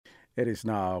It is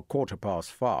now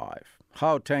 5:15.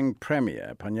 Gauteng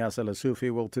Premier Panyaza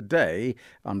Lesufi will today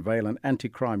unveil an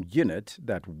anti-crime unit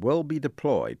that will be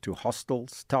deployed to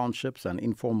hostels, townships and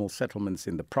informal settlements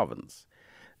in the province.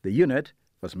 The unit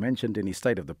was mentioned in his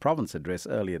State of the Province address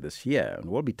earlier this year and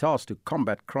will be tasked to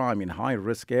combat crime in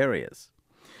high-risk areas.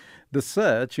 The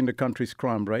surge in the country's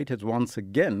crime rate has once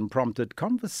again prompted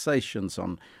conversations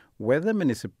on whether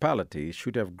municipalities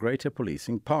should have greater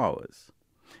policing powers.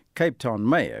 Cape Town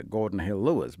Mayor Geordin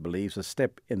Hill-Lewis believes a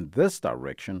step in this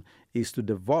direction is to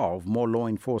devolve more law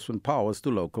enforcement powers to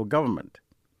local government.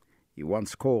 He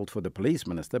once called for the Police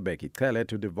Minister Bheki Cele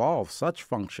to devolve such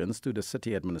functions to the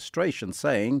city administration,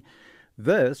 saying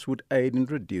this would aid in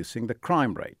reducing the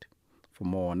crime rate. For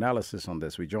more analysis on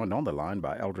this, we're joined on the line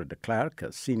by Eldred De Klerk,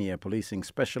 a senior policing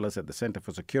specialist at the Centre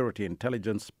for Security and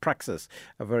Intelligence Praxis.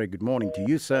 A very good morning to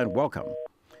you, sir, and welcome.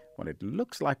 Well, it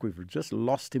looks like we've just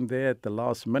lost him there at the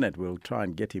last minute. We'll try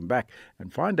and get him back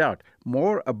and find out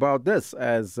more about this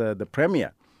as the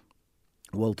Premier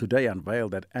will today unveil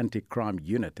that anti-crime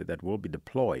unit that will be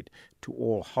deployed to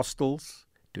all hostels,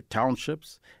 to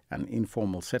townships and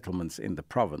informal settlements in the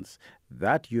province.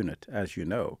 That unit, as you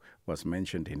know, was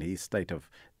mentioned in his State of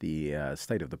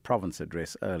the Province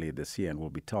address earlier this year and will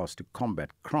be tasked to combat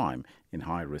crime in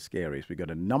high-risk areas. We've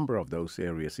got a number of those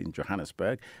areas in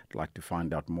Johannesburg. I'd like to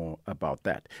find out more about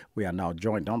that. We are now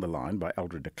joined on the line by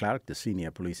Eldred De Klerk, the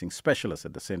senior policing specialist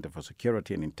at the Centre for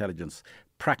Security and Intelligence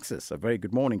Praxis. A very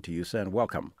good morning to you, sir, and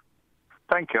welcome.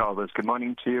 Thank you, Elvis. Good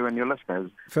morning to you and your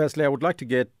listeners. Firstly, I would like to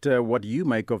get what you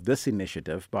make of this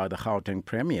initiative by the Gauteng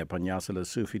Premier Panyaza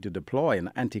Lesufi to deploy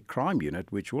an anti-crime unit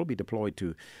which will be deployed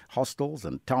to hostels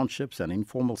and townships and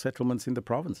informal settlements in the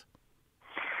province.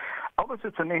 Elvis,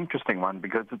 it's an interesting one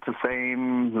because it's the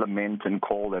same lament and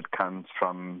call that comes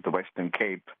from the Western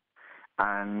Cape.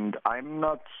 And I'm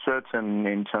not certain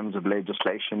in terms of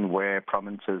legislation where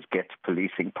provinces get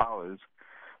policing powers.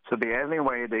 So the only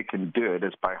way they can do it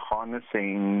is by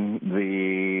harnessing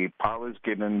the powers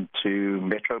given to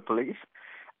Metro Police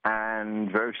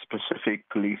and very specific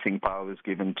policing powers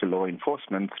given to law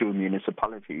enforcement through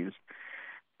municipalities.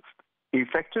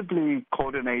 Effectively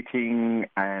coordinating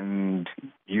and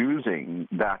using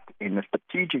that in a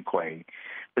strategic way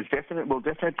will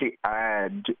definitely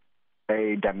add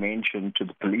a dimension to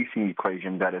the policing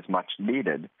equation that is much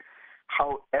needed.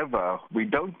 However, we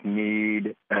don't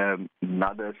need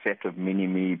another set of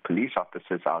mini-me police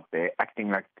officers out there acting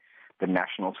like the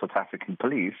National South African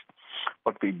Police.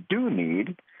 What we do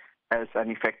need is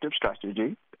an effective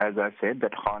strategy, as I said,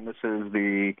 that harnesses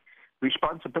the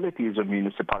responsibilities of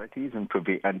municipalities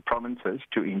and provinces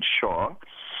to ensure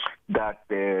that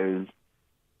there's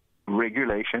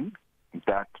regulation,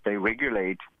 that they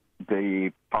regulate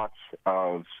the parts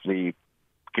of the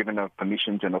given of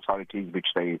permissions and authorities which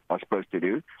they are supposed to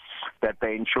do, that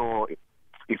they ensure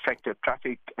effective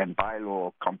traffic and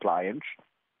bylaw compliance,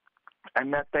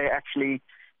 and that they actually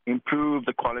improve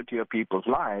the quality of people's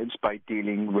lives by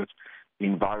dealing with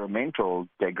environmental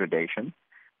degradation,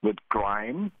 with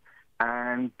crime,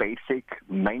 and basic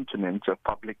maintenance of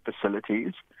public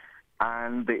facilities,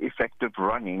 and the effective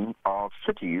running of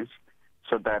cities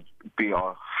so that we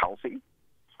are healthy,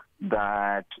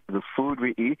 that the food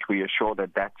we eat, we assure that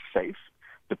that's safe.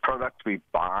 The product we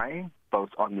buy, both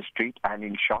on the street and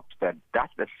in shops, that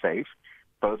is safe,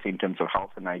 both in terms of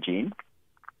health and hygiene.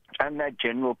 And that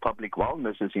general public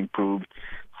wellness is improved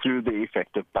through the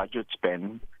effective budget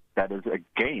spend that is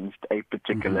against a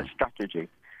particular strategy.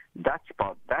 That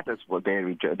is what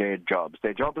their jobs.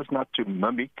 Their job is not to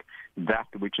mimic that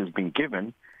which has been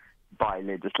given by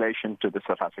legislation to the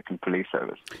South African Police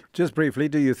Service. Just briefly,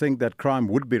 do you think that crime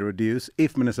would be reduced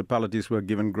if municipalities were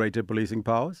given greater policing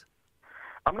powers?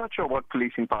 I'm not sure what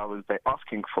policing powers they're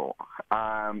asking for.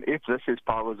 If this is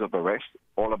powers of arrest,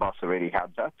 all of us already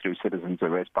have that through citizens'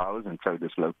 arrest powers, and so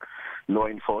does law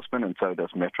enforcement, and so does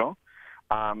Metro.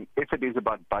 If it is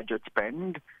about budget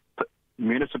spend,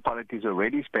 municipalities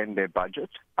already spend their budget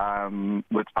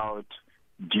without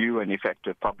due and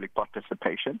effective public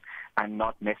participation and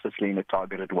not necessarily in a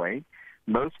targeted way.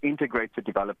 Most integrated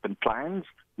development plans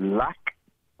lack,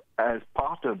 as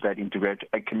part of that integrated,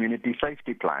 a community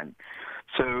safety plan.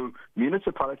 So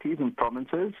municipalities and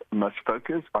provinces must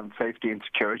focus on safety and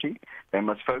security. They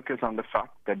must focus on the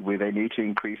fact that they need to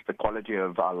increase the quality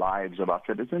of our lives of our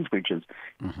citizens, which is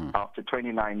after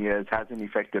 29 years hasn't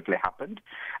effectively happened.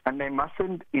 And they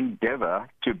mustn't endeavor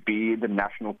to be the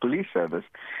National Police Service.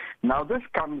 Now, this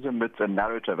comes amidst a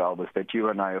narrative, Elvis, that you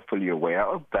and I are fully aware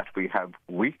of, that we have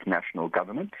weak national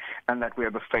government and that we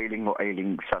have a failing or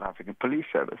ailing South African Police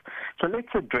Service. So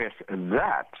let's address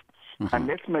that And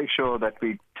let's make sure that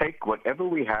we take whatever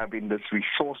we have in this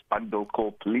resource bundle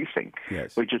called policing,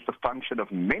 which is the function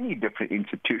of many different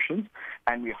institutions,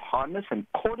 and we harness and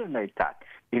coordinate that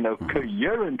in a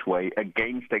coherent way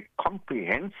against a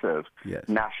comprehensive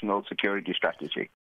national security strategy.